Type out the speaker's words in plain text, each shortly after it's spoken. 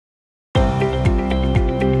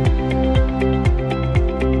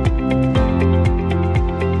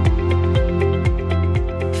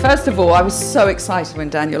First of all, I was so excited when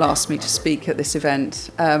Daniel asked me to speak at this event.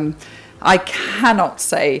 I cannot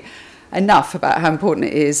say enough about how important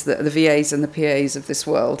it is that the VAs and the PAs of this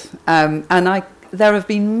world. There have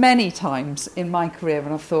been many times in my career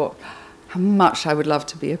when I've thought how much I would love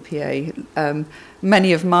to be a PA.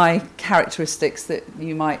 Many of my characteristics that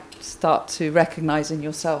you might start to recognise in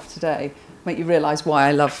yourself today make you realise why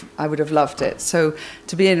I would have loved it. So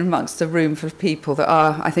to be in amongst a room full of people that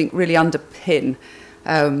are, I think, really underpin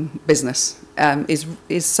business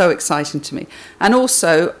is so exciting to me. And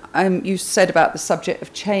also, you said about the subject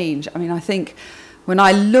of change. I mean, I think when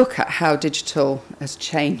I look at how digital has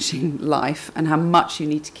changed in life and how much you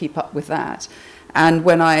need to keep up with that, and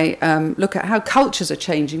when I look at how cultures are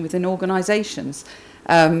changing within organisations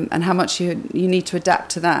and how much you need to adapt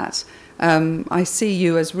to that, I see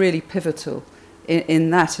you as really pivotal in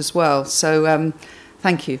that as well. So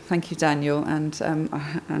thank you, Daniel,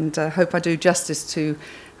 and hope I do justice to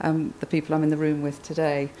the people I'm in the room with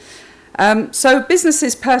today. So business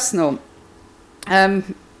is personal.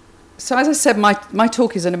 So as I said, my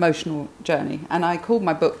talk is an emotional journey, and I called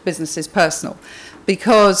my book Business is Personal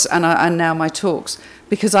because, and now my talks,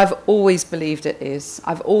 because I've always believed it is.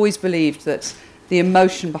 I've always believed that the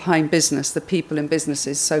emotion behind business, the people in business,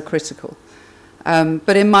 is so critical.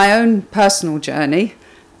 But in my own personal journey,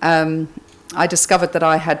 I discovered that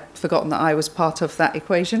I had forgotten that I was part of that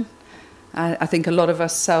equation. I think a lot of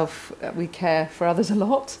us we care for others a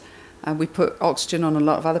lot. We put oxygen on a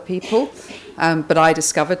lot of other people. But I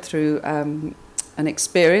discovered through an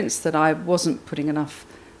experience that I wasn't putting enough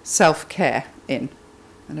self-care in.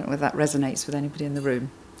 I don't know whether that resonates with anybody in the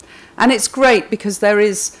room. And it's great because there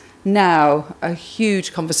is now a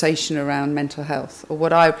huge conversation around mental health, or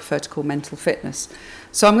what I prefer to call mental fitness.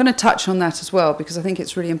 So I'm going to touch on that as well because I think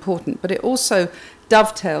it's really important. But it also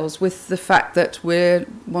dovetails with the fact that we're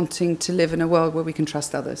wanting to live in a world where we can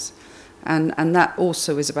trust others. And that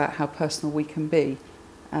also is about how personal we can be.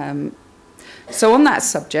 So on that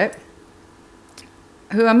subject,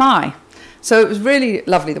 who am I? So it was really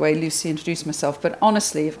lovely the way Lucy introduced myself, but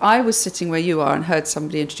honestly, if I was sitting where you are and heard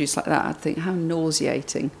somebody introduced like that, I'd think, how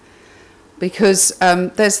nauseating. Because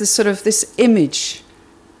there's this image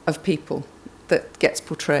of people that gets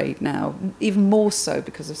portrayed now, even more so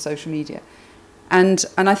because of social media. And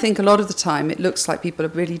I think a lot of the time it looks like people are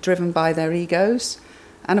really driven by their egos.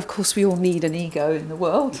 And of course we all need an ego in the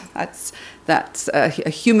world. That's a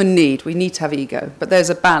human need. We need to have ego. But there's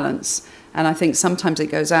a balance. And I think sometimes it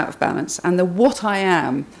goes out of balance. And the what I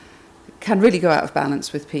am can really go out of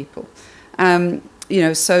balance with people.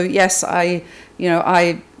 So yes, I've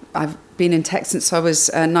been in tech since I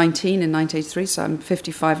was 19 in 1983, so I'm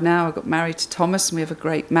 55 now. I got married to Thomas, and we have a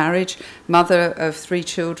great marriage. Mother of 3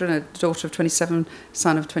 children, a daughter of 27,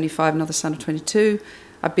 son of 25, another son of 22.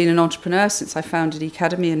 I've been an entrepreneur since I founded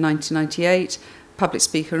Academy in 1998, public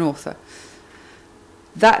speaker and author.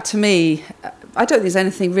 That, to me, I don't think there's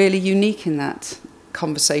anything really unique in that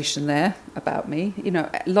conversation there about me. You know,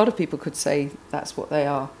 a lot of people could say that's what they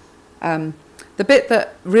are. The bit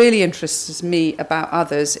that really interests me about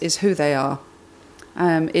others is who they are.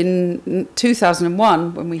 In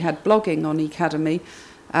 2001, when we had blogging on Academy,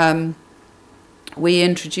 I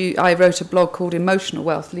wrote a blog called Emotional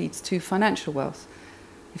Wealth Leads to Financial Wealth.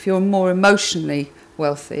 If you're more emotionally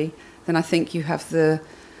wealthy, then I think you have the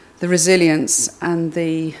resilience and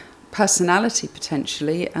the personality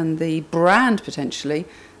potentially and the brand potentially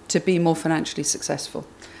to be more financially successful.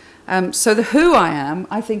 So the who I am,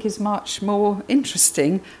 I think, is much more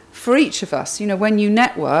interesting for each of us. You know, when you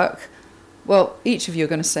network, well, each of you are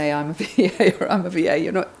going to say, I'm a VA or I'm a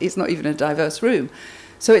VA. It's not even a diverse room.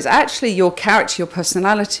 So it's actually your character, your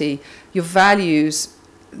personality, your values,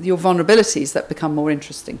 your vulnerabilities that become more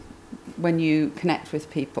interesting when you connect with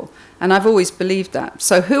people. And I've always believed that.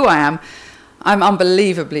 So who I am, I'm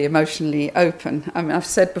unbelievably emotionally open. I mean, I've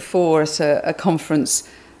said before at a conference,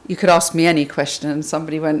 you could ask me any question, and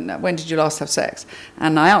somebody went, when did you last have sex?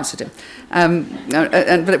 And I answered him.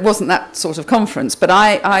 But it wasn't that sort of conference. But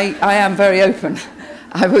I am very open.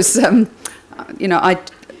 I was, not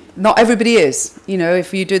everybody is. You know,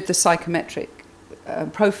 if you did the psychometric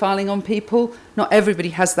profiling on people, not everybody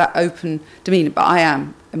has that open demeanour, but I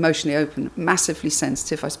am emotionally open, massively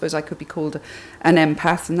sensitive. I suppose I could be called an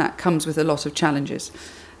empath, and that comes with a lot of challenges.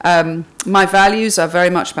 My values are very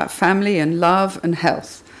much about family and love and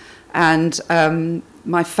health. And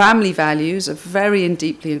my family values are very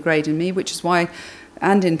deeply ingrained in me, which is why,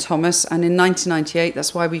 and in Thomas, and in 1998,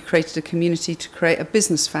 that's why we created a community to create a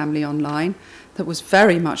business family online that was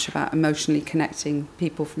very much about emotionally connecting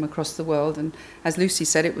people from across the world. And as Lucy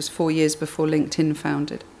said, it was 4 years before LinkedIn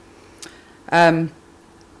founded.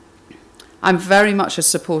 I'm very much a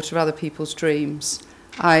supporter of other people's dreams.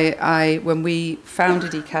 When we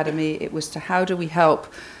founded Academy, it was to how do we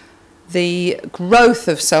help the growth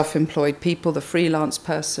of self-employed people, the freelance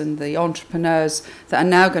person, the entrepreneurs that are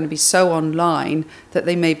now going to be so online that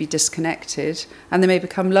they may be disconnected and they may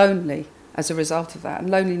become lonely as a result of that. And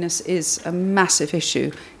loneliness is a massive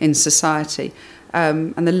issue in society.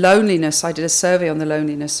 And the loneliness, I did a survey on the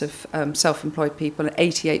loneliness of self-employed people, and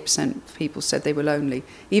 88% of people said they were lonely.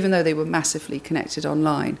 Even though they were massively connected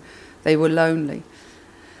online, they were lonely.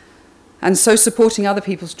 And so supporting other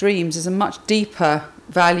people's dreams is a much deeper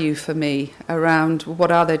value for me around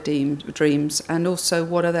what are their dreams and also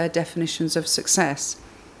what are their definitions of success.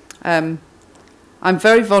 I'm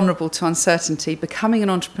very vulnerable to uncertainty. Becoming an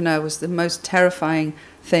entrepreneur was the most terrifying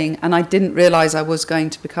thing, and I didn't realise I was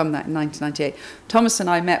going to become that in 1998. Thomas and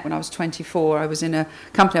I met when I was 24. I was in a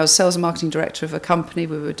company, I was sales and marketing director of a company.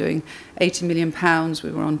 We were doing £80 million.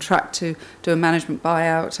 We were on track to do a management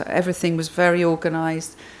buyout. Everything was very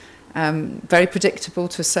organised. Very predictable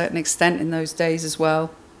to a certain extent in those days as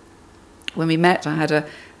well. When we met, I had a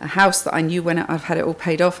house that I knew when I've had it all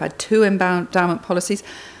paid off. I had 2 endowment policies.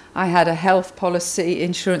 I had a health policy,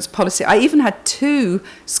 insurance policy. I even had 2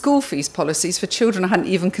 school fees policies for children I hadn't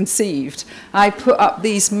even conceived. I put up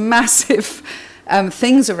these massive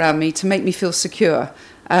things around me to make me feel secure.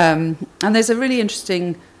 And there's a really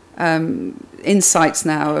interesting insights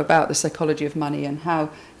now about the psychology of money and how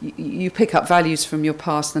you pick up values from your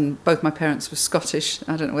past. And both my parents were Scottish.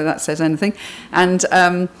 I don't know whether that says anything.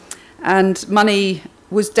 And money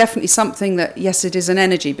was definitely something that, yes, it is an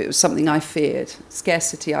energy, but it was something I feared.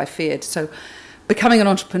 Scarcity I feared. So becoming an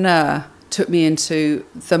entrepreneur took me into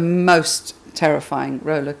the most terrifying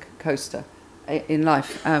roller coaster in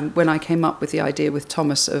life when I came up with the idea with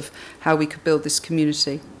Thomas of how we could build this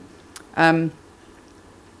community. I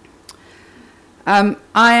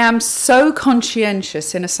am so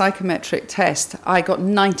conscientious in a psychometric test. I got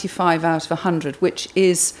 95 out of 100, which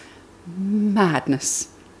is madness.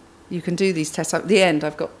 You can do these tests. At the end,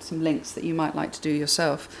 I've got some links that you might like to do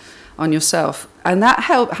on yourself. And that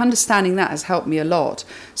understanding that has helped me a lot.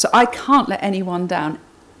 So I can't let anyone down.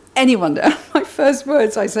 Anyone down. My first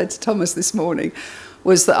words I said to Thomas this morning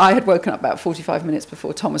was that I had woken up about 45 minutes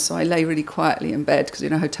before Thomas, so I lay really quietly in bed because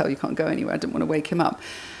in a hotel you can't go anywhere. I didn't want to wake him up.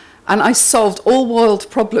 And I solved all world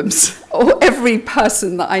problems, or every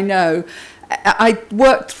person that I know. I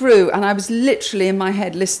worked through, and I was literally in my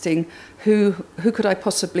head listing who could I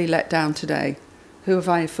possibly let down today? Who have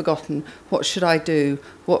I forgotten? What should I do?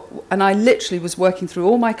 And I literally was working through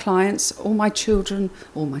all my clients, all my children,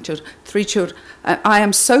 3 children. I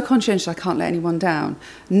am so conscientious I can't let anyone down.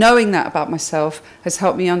 Knowing that about myself has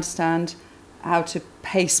helped me understand how to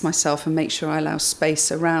pace myself and make sure I allow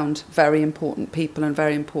space around very important people and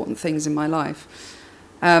very important things in my life.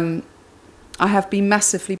 I have been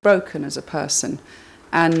massively broken as a person,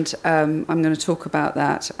 and I'm going to talk about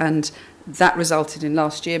that. And that resulted in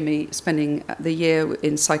last year me spending the year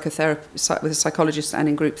in psychotherapy with a psychologist and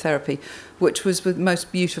in group therapy, which was the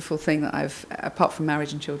most beautiful thing that I've, apart from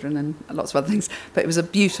marriage and children and lots of other things, but it was a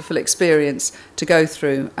beautiful experience to go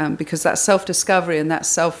through because that self-discovery and that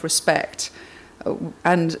self-respect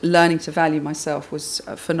and learning to value myself was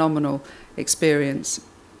a phenomenal experience.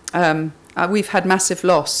 We've had massive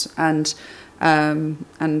loss and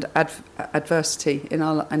adversity in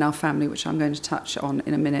our family, which I'm going to touch on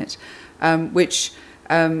in a minute, which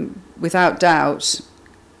without doubt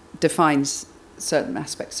defines certain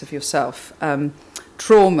aspects of yourself.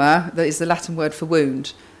 Trauma, that is the Latin word for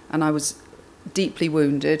wound, and I was deeply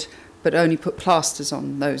wounded, but only put plasters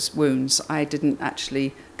on those wounds. I didn't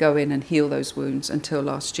actually go in and heal those wounds until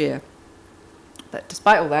last year. But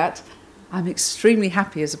despite all that, I'm extremely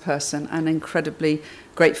happy as a person and incredibly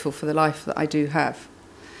grateful for the life that I do have.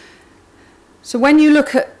 So when you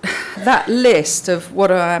look at that list of what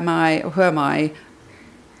am I, or who am I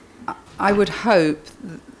would hope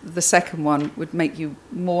the second one would make you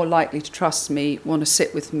more likely to trust me, want to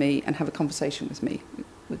sit with me and have a conversation with me.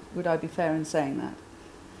 Would I be fair in saying that?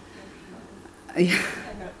 Yeah.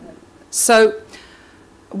 So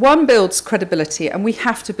one builds credibility, and we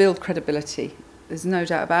have to build credibility. There's no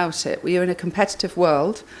doubt about it. We are in a competitive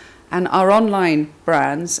world, and our online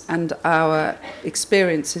brands and our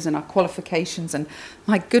experiences and our qualifications, and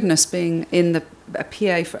my goodness, being in a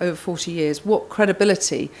PA for over 40 years, what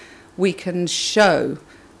credibility we can show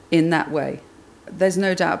in that way. There's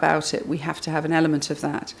no doubt about it. We have to have an element of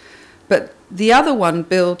that. But the other one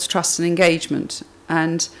builds trust and engagement,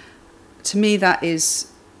 and to me that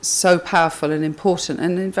is so powerful and important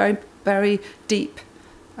and in very, very deep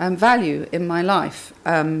value in my life.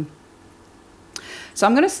 So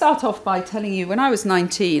I'm going to start off by telling you, when I was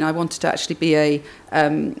 19, I wanted to actually be a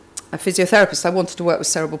physiotherapist. I wanted to work with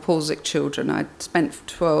cerebral palsy children. I'd spent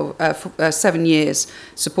 7 years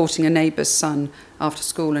supporting a neighbour's son after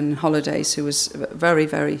school and holidays who was very,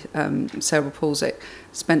 very cerebral palsy.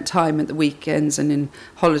 Spent time at the weekends and in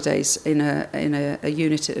holidays in a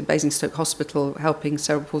unit at Basingstoke Hospital helping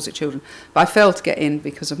cerebral palsy children. But I failed to get in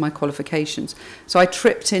because of my qualifications. So I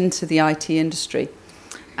tripped into the IT industry.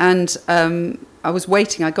 And I was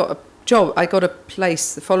waiting. I got a job. I got a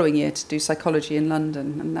place the following year to do psychology in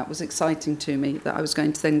London, and that was exciting to me that I was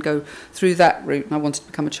going to then go through that route, and I wanted to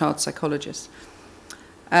become a child psychologist.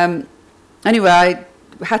 Anyway, I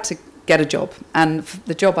had to get a job, and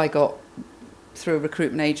the job I got through a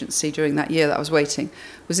recruitment agency during that year that I was waiting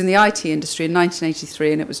was in the IT industry in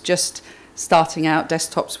 1983, and it was just starting out.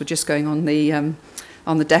 Desktops were just going on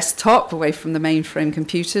the desktop, away from the mainframe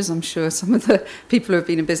computers. I'm sure some of the people who have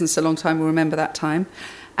been in business a long time will remember that time.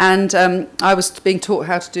 And I was being taught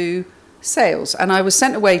how to do sales. And I was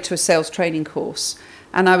sent away to a sales training course.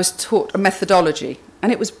 And I was taught a methodology.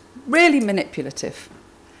 And it was really manipulative.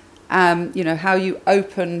 You know, how you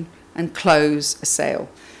open and close a sale.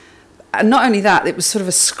 And not only that, it was sort of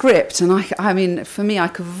a script. And I mean, for me, I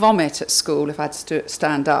could vomit at school if I had to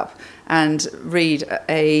stand up and read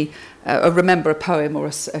remember a poem or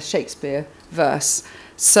a Shakespeare verse.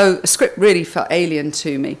 So a script really felt alien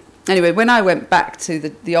to me. Anyway, when I went back to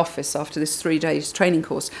the office after this 3 days training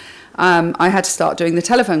course, I had to start doing the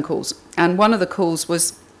telephone calls. And one of the calls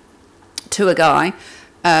was to a guy,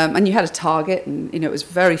 and you had a target, and you know it was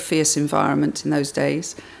a very fierce environment in those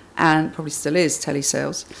days, and probably still is,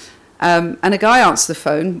 telesales. And a guy answered the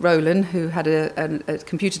phone, Roland, who had a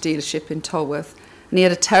computer dealership in Tolworth, and he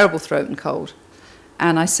had a terrible throat and cold.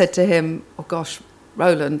 And I said to him, oh gosh,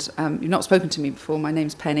 Roland, you've not spoken to me before. My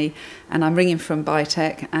name's Penny, and I'm ringing from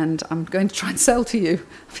Biotech, and I'm going to try and sell to you.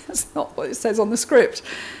 That's not what it says on the script.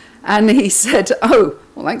 And he said, oh,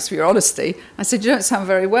 well, thanks for your honesty. I said, you don't sound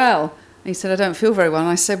very well. And he said, I don't feel very well. And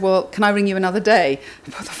I said, well, can I ring you another day? I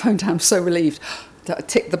put the phone down, so relieved that I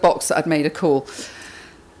ticked the box that I'd made a call.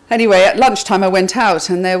 Anyway, at lunchtime I went out,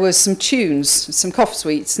 and there was some tunes, some cough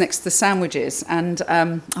sweets next to the sandwiches. And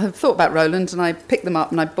I thought about Roland, and I picked them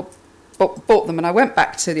up, and I bought them, and I went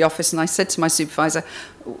back to the office, and I said to my supervisor,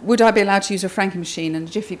 would I be allowed to use a Frankie machine and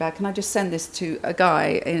a Jiffy bag? Can I just send this to a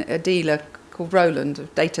guy, a dealer called Roland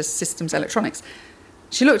of Data Systems Electronics?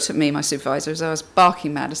 She looked at me, my supervisor, as I was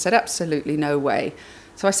barking mad. I said, absolutely no way.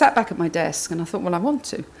 So I sat back at my desk, and I thought, well, I want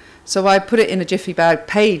to. So I put it in a Jiffy bag,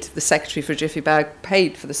 paid the secretary for a Jiffy bag,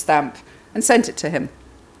 paid for the stamp, and sent it to him.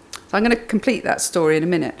 So I'm going to complete that story in a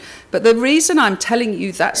minute. But the reason I'm telling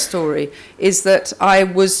you that story is that I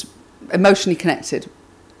was emotionally connected,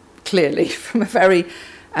 clearly, from a very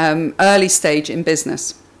early stage in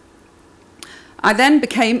business. I then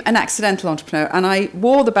became an accidental entrepreneur, and I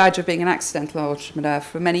wore the badge of being an accidental entrepreneur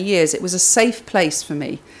for many years. It was a safe place for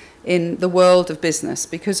me in the world of business,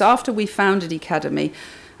 because after we founded Academy,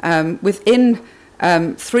 within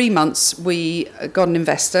 3 months we got an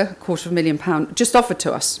investor, £250,000, just offered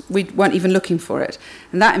to us. We weren't even looking for it.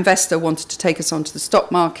 And that investor wanted to take us onto the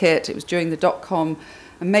stock market. It was during the dot-com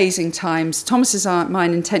amazing times. Thomas's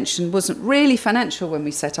mine intention wasn't really financial when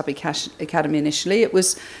we set up Academy initially. It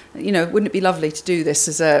was, you know, wouldn't it be lovely to do this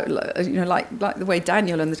as a, you know, like the way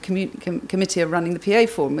Daniel and the committee are running the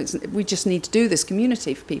PA forum. We just need to do this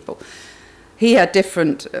community for people. He had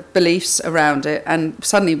different beliefs around it, and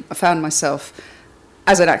suddenly I found myself,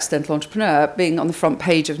 as an accidental entrepreneur, being on the front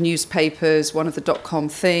page of newspapers, one of the dot-com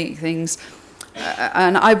things.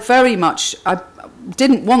 And I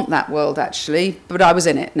didn't want that world, actually, but I was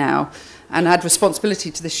in it now, and I had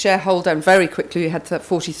responsibility to the shareholder, and very quickly we had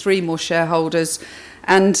 43 more shareholders,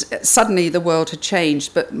 and suddenly the world had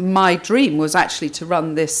changed. But my dream was actually to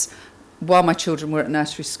run this while my children were at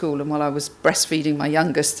nursery school and while I was breastfeeding my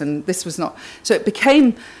youngest, and this was not... So it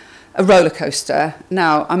became a roller coaster.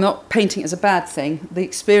 Now, I'm not painting it as a bad thing. The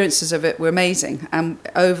experiences of it were amazing. And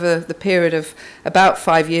over the period of about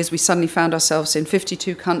 5 years, we suddenly found ourselves in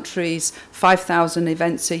 52 countries, 5,000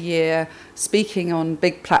 events a year, speaking on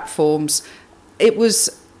big platforms. It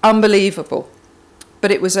was unbelievable.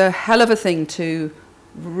 But it was a hell of a thing to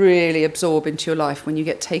really absorb into your life when you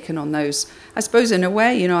get taken on those. I suppose in a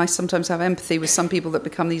way, you know, I sometimes have empathy with some people that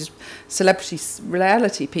become these celebrity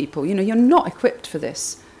reality people. You know, you're not equipped for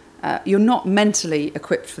this. You're not mentally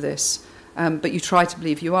equipped for this, but you try to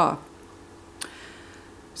believe you are.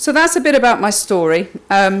 So that's a bit about my story.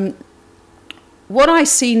 What I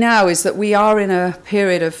see now is that we are in a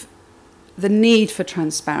period of the need for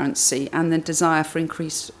transparency and the desire for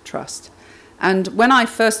increased trust. And when I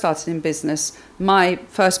first started in business, my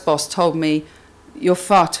first boss told me, you're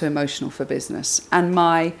far too emotional for business. And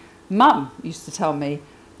my mum used to tell me,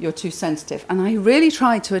 you're too sensitive. And I really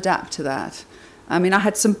tried to adapt to that. I mean, I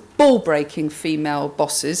had some ball-breaking female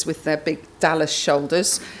bosses with their big Dallas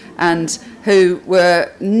shoulders and who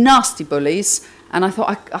were nasty bullies. And I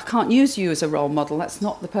thought, I can't use you as a role model. That's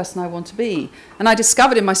not the person I want to be. And I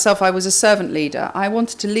discovered in myself I was a servant leader. I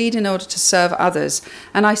wanted to lead in order to serve others.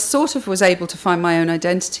 And I sort of was able to find my own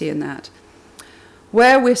identity in that.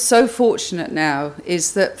 Where we're so fortunate now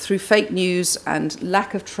is that through fake news and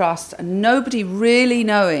lack of trust and nobody really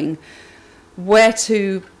knowing where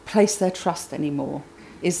to place their trust anymore,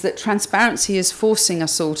 is that transparency is forcing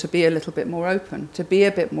us all to be a little bit more open, to be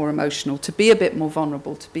a bit more emotional, to be a bit more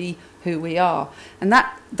vulnerable, to be who we are. And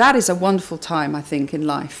that is a wonderful time, I think, in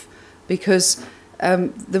life, because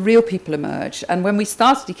the real people emerge. And when we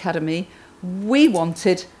started Academy, we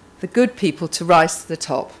wanted the good people to rise to the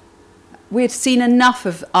top. We had seen enough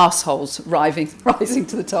of arseholes rising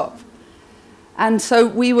to the top. And so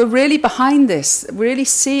we were really behind this, really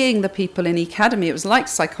seeing the people in Academy. It was like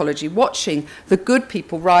psychology, watching the good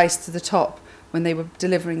people rise to the top when they were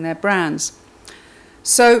delivering their brands.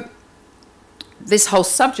 So this whole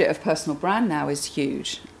subject of personal brand now is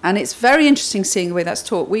huge. And it's very interesting seeing the way that's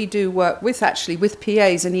taught. We do work with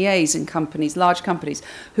PAs and EAs in companies, large companies,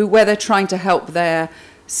 where they're trying to help their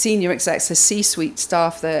senior execs, their C-suite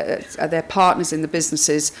staff, their partners in the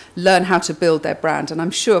businesses learn how to build their brand. And I'm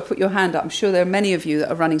sure, put your hand up, I'm sure there are many of you that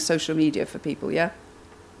are running social media for people, yeah?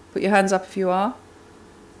 Put your hands up if you are.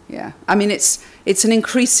 Yeah. I mean, it's an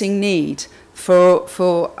increasing need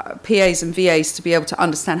for PAs and VAs to be able to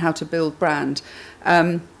understand how to build brand.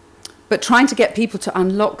 But trying to get people to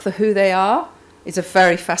unlock who they are is a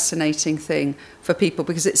very fascinating thing for people,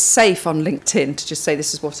 because it's safe on LinkedIn to just say,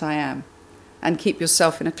 this is what I am, and keep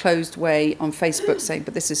yourself in a closed way on Facebook saying,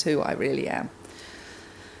 but this is who I really am.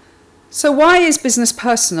 So why is business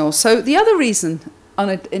personal? So the other reason, in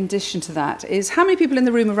addition to that, is how many people in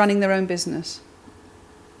the room are running their own business?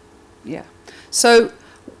 Yeah. So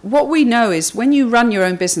what we know is when you run your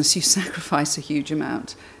own business, you sacrifice a huge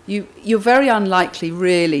amount. You're very unlikely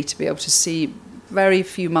really to be able to see very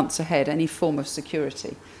few months ahead any form of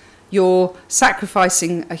security. You're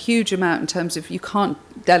sacrificing a huge amount in terms of you can't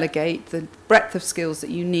delegate the breadth of skills that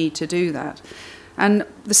you need to do that. And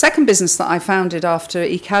the second business that I founded after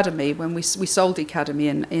Academy, when we sold Academy,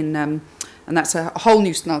 and that's a whole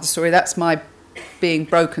new another story. That's my being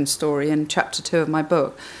broken story in chapter 2 of my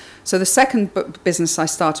book. So the second business I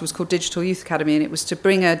started was called Digital Youth Academy, and it was to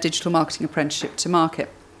bring a digital marketing apprenticeship to market.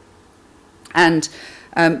 And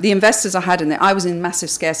the investors I had in there, I was in massive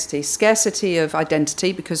scarcity of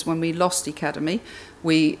identity, because when we lost Academy,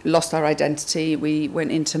 we lost our identity. We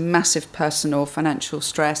went into massive personal financial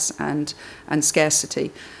stress and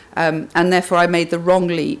scarcity. And therefore, I made the wrong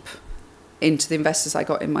leap into the investors I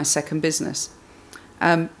got in my second business.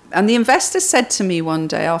 And the investors said to me one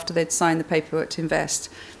day after they'd signed the paperwork to invest,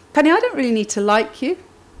 Penny, I don't really need to like you.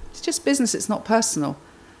 It's just business, it's not personal.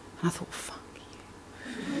 And I thought, fuck you.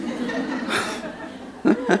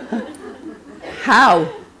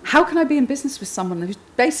 How can I be in business with someone who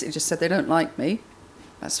basically just said they don't like me?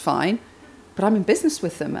 That's fine. But I'm in business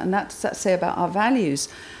with them, and that's say about our values.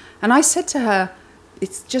 And I said to her,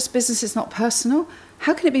 it's just business, it's not personal.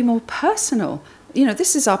 How can it be more personal? You know,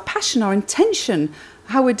 this is our passion, our intention,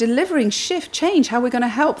 how we're delivering shift, change, how we're going to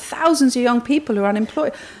help thousands of young people who are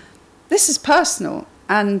unemployed. This is personal,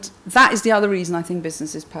 and that is the other reason I think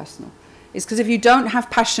business is personal. Is because if you don't have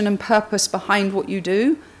passion and purpose behind what you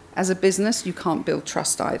do as a business, you can't build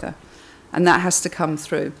trust either, and that has to come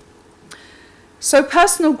through. So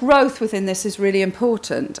personal growth within this is really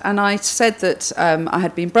important. And I said that I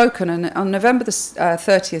had been broken. And on November the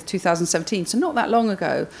 30th, 2017, so not that long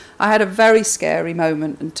ago, I had a very scary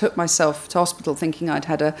moment and took myself to hospital thinking I'd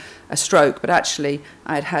had a stroke. But actually,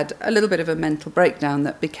 I'd had a little bit of a mental breakdown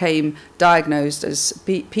that became diagnosed as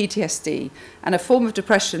PTSD, and a form of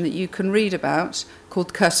depression that you can read about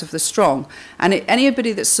called Curse of the Strong. And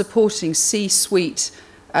anybody that's supporting C-suite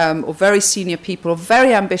or very senior people or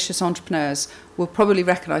very ambitious entrepreneurs will probably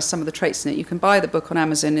recognise some of the traits in it. You can buy the book on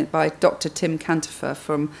Amazon by Dr. Tim Cantifer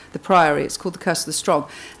from the Priory. It's called The Curse of the Strong.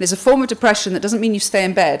 And it's a form of depression that doesn't mean you stay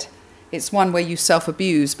in bed. It's one where you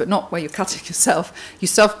self-abuse, but not where you're cutting yourself. You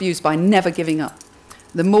self-abuse by never giving up.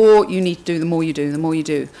 The more you need to do, the more you do, the more you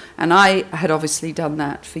do. And I had obviously done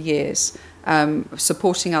that for years,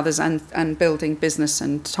 supporting others and building business.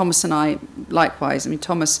 And Thomas and I, likewise. I mean,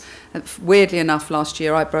 Thomas, weirdly enough, last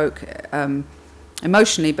year I broke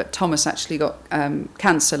emotionally, but Thomas actually got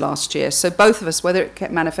cancer last year. So both of us, whether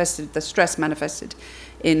it manifested, the stress manifested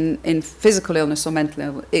in physical illness or mental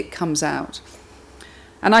illness, it comes out.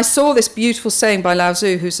 And I saw this beautiful saying by Lao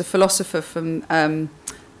Tzu, who's a philosopher from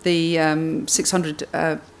the 600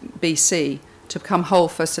 BC, to become whole,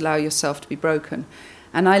 first allow yourself to be broken.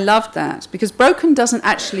 And I loved that, because broken doesn't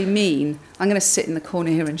actually mean I'm going to sit in the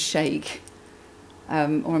corner here and shake, or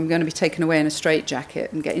I'm going to be taken away in a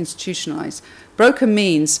straitjacket and get institutionalized. Broken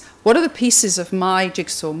means, what are the pieces of my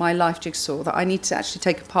jigsaw, my life jigsaw, that I need to actually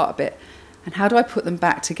take apart a bit, and how do I put them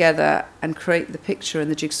back together and create the picture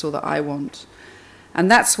and the jigsaw that I want? And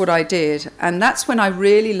that's what I did. And that's when I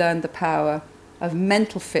really learned the power of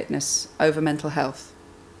mental fitness over mental health.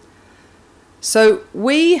 So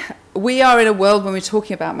we are in a world when we're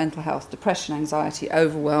talking about mental health, depression, anxiety,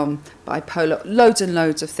 overwhelm, bipolar, loads and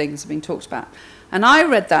loads of things have been talked about. And I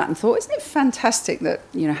read that and thought, isn't it fantastic that,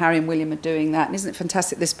 you know, Harry and William are doing that? And isn't it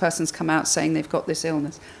fantastic this person's come out saying they've got this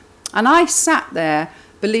illness? And I sat there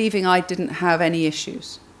believing I didn't have any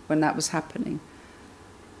issues when that was happening.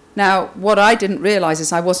 Now, what I didn't realise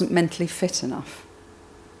is I wasn't mentally fit enough.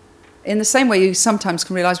 In the same way you sometimes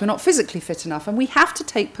can realise we're not physically fit enough, and we have to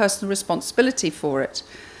take personal responsibility for it.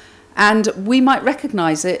 And we might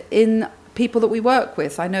recognise it in people that we work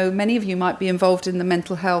with. I know many of you might be involved in the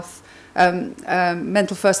mental health,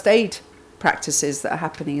 mental first aid practices that are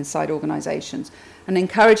happening inside organisations, and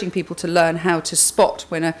encouraging people to learn how to spot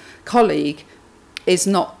when a colleague is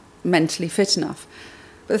not mentally fit enough.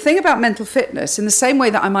 But the thing about mental fitness, in the same way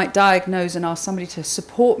that I might diagnose and ask somebody to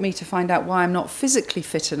support me to find out why I'm not physically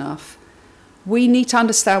fit enough, we need to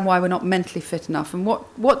understand why we're not mentally fit enough. And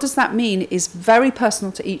what does that mean is very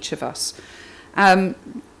personal to each of us.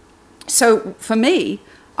 So for me,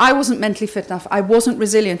 I wasn't mentally fit enough. I wasn't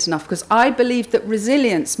resilient enough, because I believed that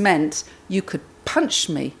resilience meant you could punch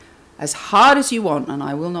me as hard as you want and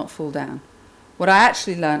I will not fall down. What I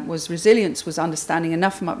actually learned was resilience was understanding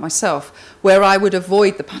enough about myself where I would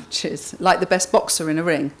avoid the punches, like the best boxer in a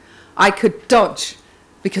ring. I could dodge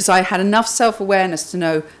because I had enough self-awareness to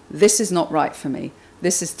know this is not right for me.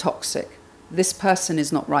 This is toxic. This person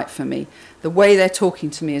is not right for me. The way they're talking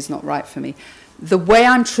to me is not right for me. The way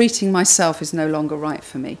I'm treating myself is no longer right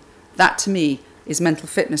for me. That, to me, is mental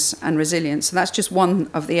fitness and resilience. So that's just one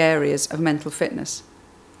of the areas of mental fitness.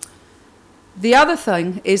 The other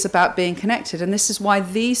thing is about being connected, and this is why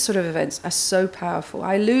these sort of events are so powerful.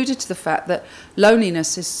 I alluded to the fact that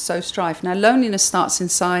loneliness is so strife. Now, loneliness starts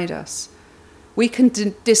inside us. We can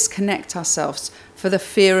disconnect ourselves for the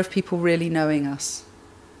fear of people really knowing us.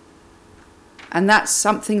 And that's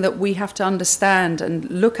something that we have to understand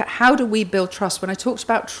and look at. How do we build trust? When I talked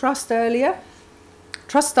about trust earlier,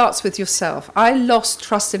 trust starts with yourself. I lost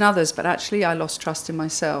trust in others, but actually I lost trust in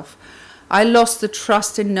myself. I lost the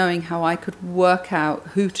trust in knowing how I could work out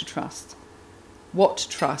who to trust, what to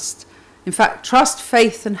trust. In fact, trust,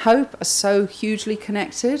 faith, and hope are so hugely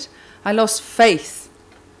connected. I lost faith.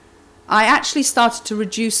 I actually started to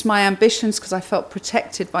reduce my ambitions because I felt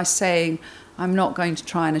protected by saying, I'm not going to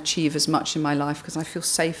try and achieve as much in my life because I feel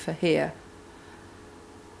safer here.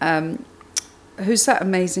 Who's that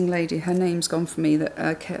amazing lady? Her name's gone for me.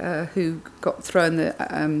 Who got thrown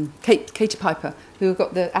the Katie Piper, who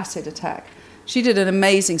got the acid attack. She did an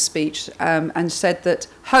amazing speech and said that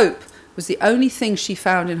hope was the only thing she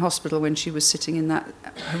found in hospital when she was sitting in that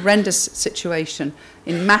horrendous situation,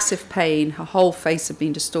 in massive pain. Her whole face had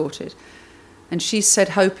been distorted, and she said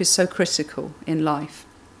hope is so critical in life.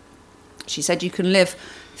 She said you can live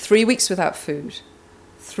 3 weeks without food,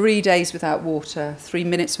 3 days without water, 3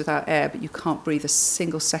 minutes without air, but you can't breathe a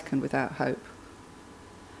single second without hope.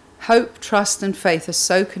 Hope, trust, and faith are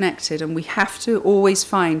so connected, and we have to always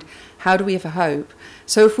find, how do we have a hope?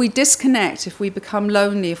 So if we disconnect, if we become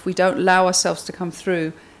lonely, if we don't allow ourselves to come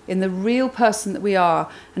through in the real person that we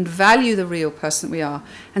are and value the real person that we are,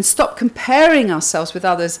 and stop comparing ourselves with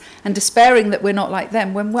others and despairing that we're not like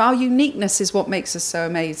them, when our uniqueness is what makes us so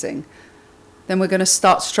amazing, then we're going to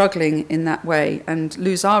start struggling in that way and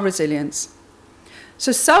lose our resilience.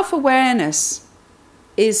 So self-awareness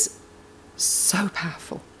is so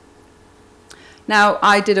powerful. Now,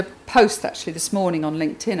 I did a post actually this morning on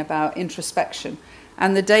LinkedIn about introspection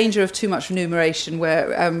and the danger of too much rumination,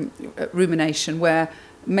 where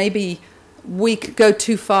maybe we could go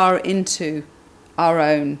too far into our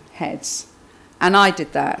own heads. And I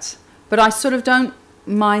did that. But I sort of don't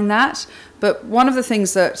mind that. But one of the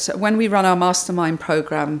things that when we run our mastermind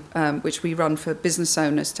program, which we run for business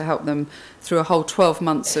owners to help them through a whole 12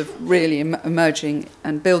 months of really emerging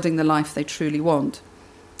and building the life they truly want,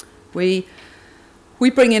 we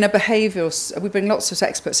bring in we bring lots of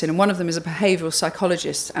experts in, and one of them is a behavioural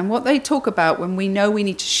psychologist. And what they talk about when we know we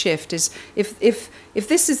need to shift is if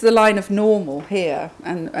this is the line of normal here,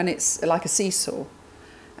 and it's like a seesaw,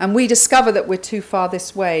 and we discover that we're too far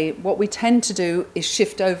this way, what we tend to do is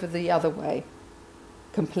shift over the other way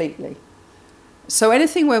completely. So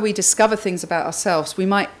anything where we discover things about ourselves, we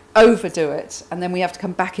might overdo it, and then we have to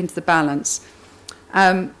come back into the balance.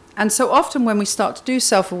 And so often when we start to do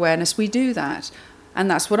self-awareness, we do that. And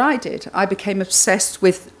that's what I did. I became obsessed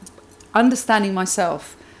with understanding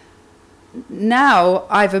myself. Now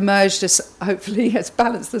I've emerged as, hopefully, as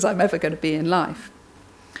balanced as I'm ever going to be in life.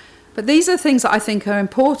 But these are things that I think are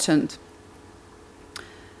important.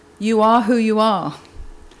 You are who you are.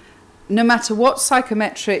 No matter what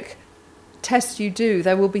psychometric test you do,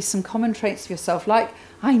 there will be some common traits of yourself, like,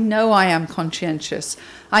 I know I am conscientious.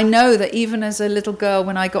 I know that even as a little girl,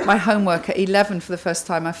 when I got my homework at 11 for the first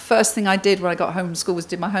time, the first thing I did when I got home from school was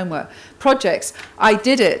did my homework. Projects, I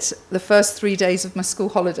did it the first 3 days of my school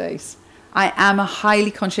holidays. I am a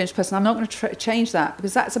highly conscientious person. I'm not going to change that,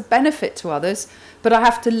 because that's a benefit to others, but I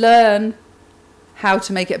have to learn how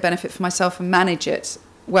to make it a benefit for myself and manage it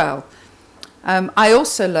well. I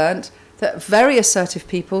also learned that very assertive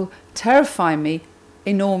people terrify me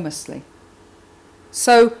enormously.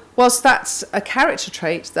 So whilst that's a character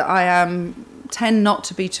trait that I tend not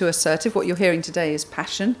to be too assertive, what you're hearing today is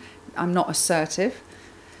passion, I'm not assertive,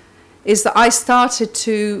 is that I started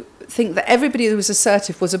to think that everybody who was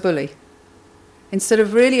assertive was a bully, instead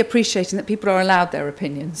of really appreciating that people are allowed their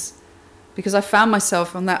opinions. Because I found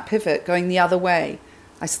myself on that pivot going the other way.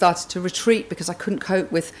 I started to retreat because I couldn't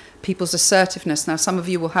cope with people's assertiveness. Now, some of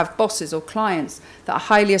you will have bosses or clients that are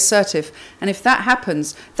highly assertive. And if that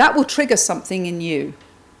happens, that will trigger something in you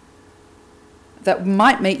that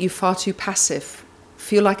might make you far too passive,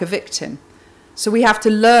 feel like a victim. So we have to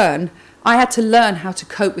learn. I had to learn how to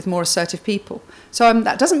cope with more assertive people. So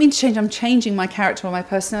that doesn't mean to change. I'm changing my character or my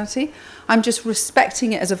personality. I'm just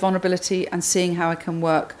respecting it as a vulnerability and seeing how I can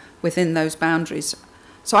work within those boundaries.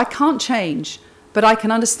 So I can't change, but I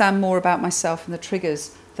can understand more about myself and the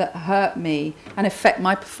triggers that hurt me and affect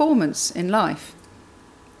my performance in life.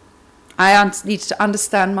 I need to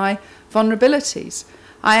understand my vulnerabilities.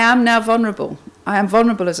 I am now vulnerable. I am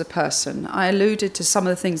vulnerable as a person. I alluded to some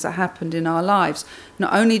of the things that happened in our lives.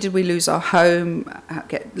 Not only did we lose our home,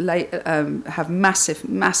 have massive,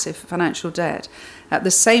 massive financial debt, at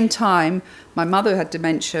the same time, my mother had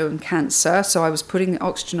dementia and cancer, so I was putting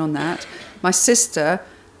oxygen on that. My sister,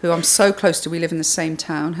 who I'm so close to, we live in the same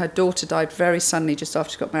town, her daughter died very suddenly just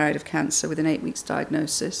after she got married of cancer within 8 weeks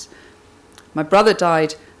diagnosis. My brother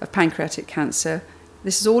died of pancreatic cancer.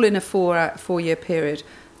 This is all in a four-year period,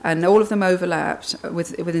 and all of them overlapped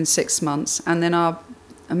within 6 months. And then our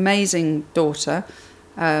amazing daughter,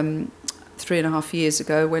 3.5 years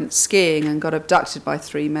ago, went skiing and got abducted by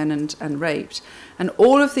 3 men and raped. And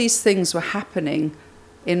all of these things were happening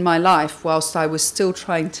in my life whilst I was still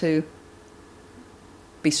trying to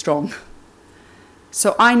be strong.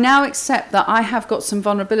 So I now accept that I have got some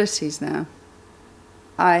vulnerabilities now.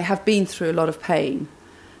 I have been through a lot of pain.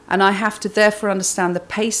 And I have to therefore understand the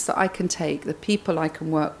pace that I can take, the people I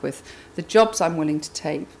can work with, the jobs I'm willing to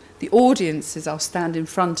take, the audiences I'll stand in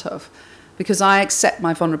front of, because I accept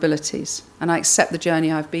my vulnerabilities and I accept the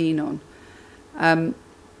journey I've been on.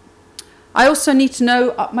 I also need to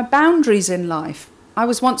know my boundaries in life. I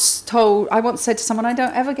once said to someone, I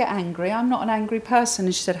don't ever get angry. I'm not an angry person.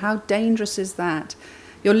 And she said, how dangerous is that?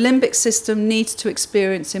 Your limbic system needs to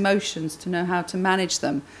experience emotions to know how to manage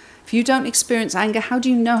them. If you don't experience anger, how do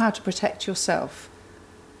you know how to protect yourself?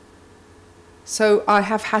 So I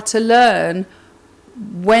have had to learn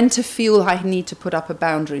when to feel I need to put up a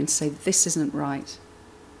boundary and say, this isn't right.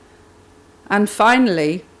 And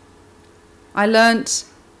finally, I learnt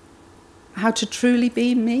how to truly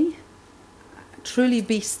be me, truly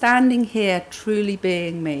be standing here, truly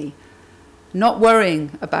being me, not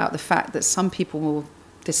worrying about the fact that some people will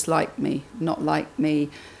dislike me, not like me,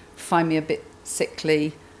 find me a bit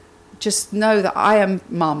sickly. Just know that I am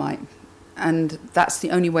Marmite, and that's the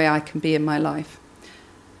only way I can be in my life.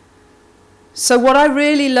 So what I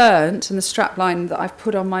really learned, and the strapline that I've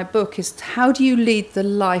put on my book, is how do you lead the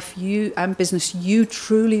life you and business you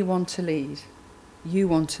truly want to lead? You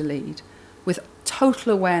want to lead with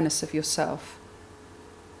total awareness of yourself.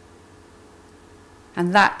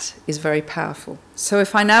 And that is very powerful. So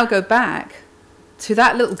if I now go back to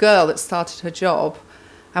that little girl that started her job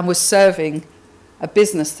and was serving a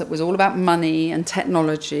business that was all about money and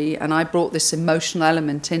technology, and I brought this emotional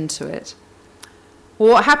element into it.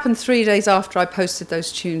 Well, what happened 3 days after I posted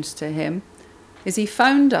those tunes to him is he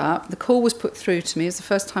phoned up, the call was put through to me, it was the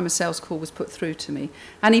first time a sales call was put through to me,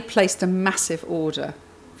 and he placed a massive order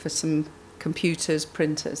for some computers,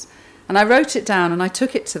 printers. And I wrote it down and I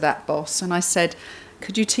took it to that boss and I said,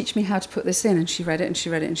 could you teach me how to put this in? And she read it and she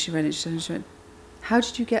read it and she read it and she read it. how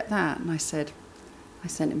did you get that? And I said, I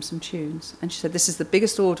sent him some tunes. And she said, this is the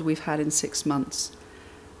biggest order we've had in 6 months.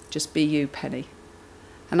 Just be you, Penny.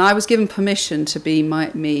 And I was given permission to be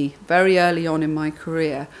me very early on in my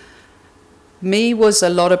career. Me was a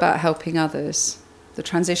lot about helping others. The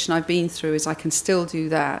transition I've been through is I can still do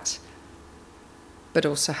that, but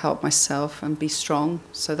also help myself and be strong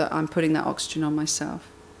so that I'm putting that oxygen on myself.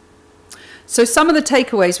 So some of the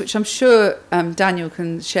takeaways, which I'm sure Daniel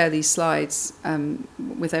can share these slides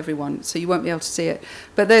with everyone, so you won't be able to see it.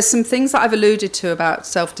 But there's some things that I've alluded to about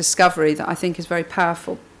self-discovery that I think is very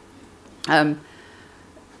powerful.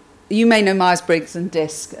 You may know Myers-Briggs and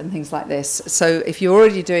DISC and things like this. So if you're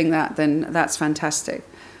already doing that, then that's fantastic.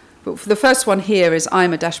 But for the first one here is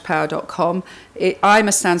ima-power.com.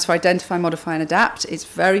 IMA stands for Identify, Modify and Adapt. It's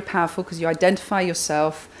very powerful because you identify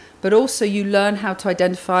yourself, but also you learn how to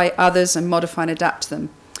identify others and modify and adapt them.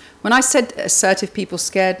 When I said assertive people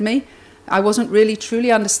scared me, I wasn't really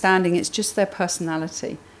truly understanding it's just their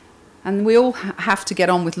personality. And we all have to get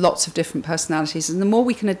on with lots of different personalities, and the more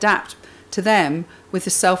we can adapt to them with the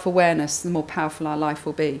self-awareness, the more powerful our life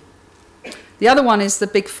will be. The other one is the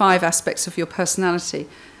big 5 aspects of your personality.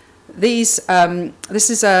 This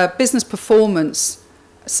is a business performance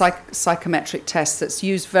psychometric test that's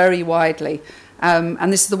used very widely.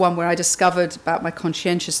 And this is the one where I discovered about my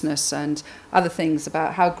conscientiousness and other things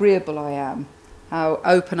about how agreeable I am, how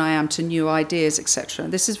open I am to new ideas, etc.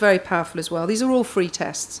 This is very powerful as well. These are all free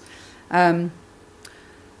tests.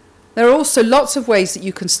 There are also lots of ways that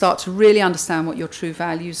you can start to really understand what your true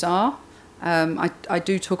values are. I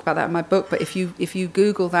do talk about that in my book, but if you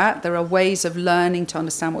Google that, there are ways of learning to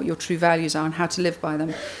understand what your true values are and how to live by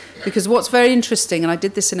them. Because what's very interesting, and I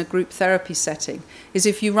did this in a group therapy setting, is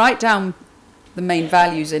if you write down the main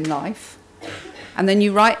values in life, and then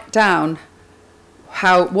you write down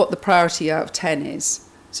what the priority out of 10 is.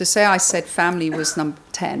 So say I said family was number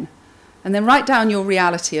 10, and then write down your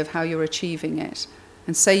reality of how you're achieving it,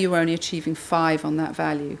 and say you're only achieving 5 on that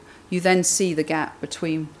value. You then see the gap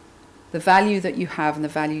between the value that you have and the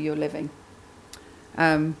value you're living.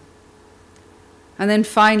 And then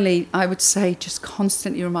finally, I would say just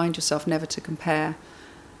constantly remind yourself never to compare.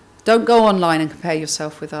 Don't go online and compare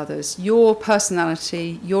yourself with others. Your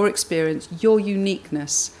personality, your experience, your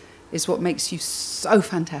uniqueness is what makes you so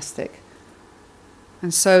fantastic.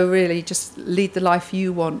 And so really just lead the life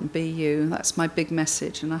you want and be you. That's my big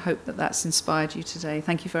message, and I hope that that's inspired you today.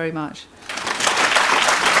 Thank you very much.